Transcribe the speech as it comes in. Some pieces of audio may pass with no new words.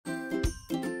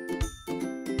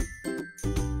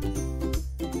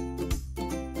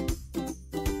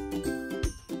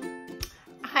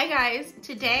Hi guys,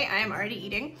 today I am already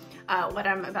eating what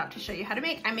I'm about to show you how to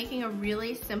make. I'm making a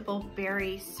really simple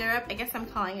berry syrup. I guess I'm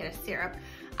calling it a syrup.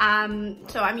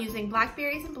 So I'm using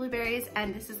blackberries and blueberries,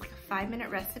 and this is like a 5-minute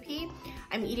recipe.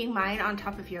 I'm eating mine on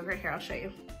top of yogurt. Here, I'll show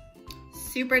you.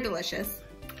 Super delicious.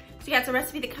 So yeah, it's a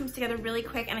recipe that comes together really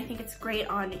quick, and I think it's great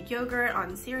on yogurt,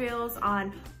 on cereals,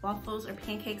 on waffles or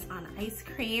pancakes, on ice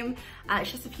cream.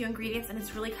 It's just a few ingredients and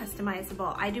it's really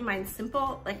customizable. I do mine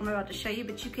simple, like I'm about to show you,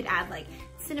 but you could add like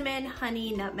cinnamon,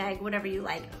 honey, nutmeg, whatever you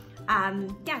like.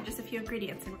 Yeah, just a few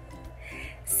ingredients.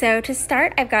 So to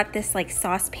start, I've got this like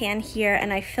saucepan here,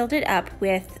 and I filled it up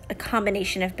with a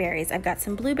combination of berries. I've got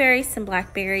some blueberries, some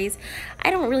blackberries.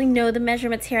 I don't really know the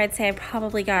measurements here. I'd say I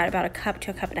probably got about 1 cup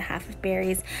to 1.5 cups of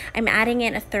berries. I'm adding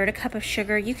in 1/3 cup of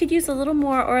sugar. You could use a little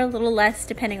more or a little less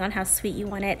depending on how sweet you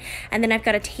want it. And then I've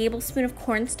got a tablespoon of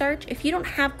cornstarch. If you don't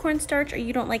have cornstarch or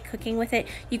you don't like cooking with it,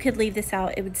 you could leave this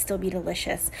out. It would still be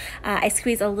delicious. I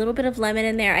squeeze a little bit of lemon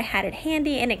in there. I had it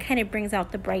handy, and it kind of brings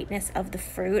out the brightness of the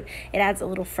fruit. It adds a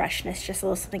little freshness, just a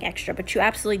little something extra, but you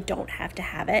absolutely don't have to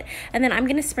have it. And then I'm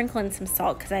going to sprinkle in some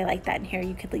salt because I like that in here.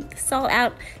 You could leave the salt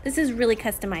out. This is really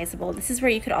customizable. This is where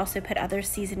you could also put other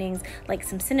seasonings like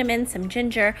some cinnamon, some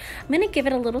ginger. I'm going to give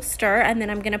it a little stir, and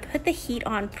then I'm going to put the heat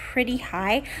on pretty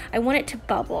high. I want it to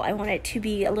bubble. I want it to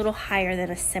be a little higher than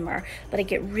a simmer. Let it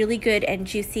get really good and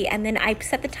juicy, and then I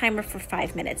set the timer for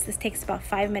 5 minutes. This takes about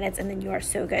 5 minutes, and then you are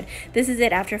so good. This is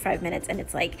it after 5 minutes, and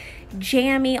it's like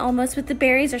jammy almost, but the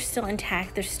berries are still intact.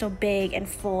 They're still big and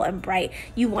full and bright.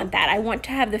 You want that. I want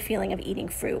to have the feeling of eating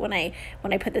fruit when I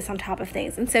put this on top of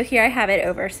things. And so here I have it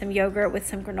over some yogurt with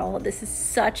some granola. This is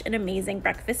such an amazing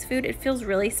breakfast food. It feels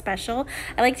really special.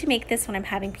 I like to make this when I'm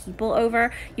having people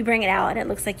over. You bring it out and it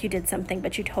looks like you did something,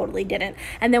 but you totally didn't.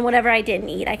 And then whatever I didn't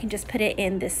eat, I can just put it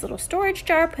in this little storage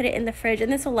jar, put it in the fridge,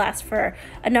 and this will last for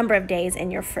a number of days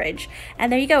in your fridge.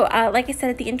 And there you go. Like I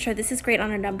said at the intro, this is great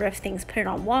on a number of things. Put it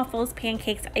on waffles,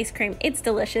 pancakes, ice cream. It's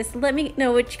delicious. Let me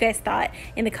know what you guys thought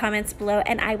in the comments below,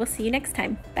 and I will see you next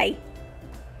time. Bye.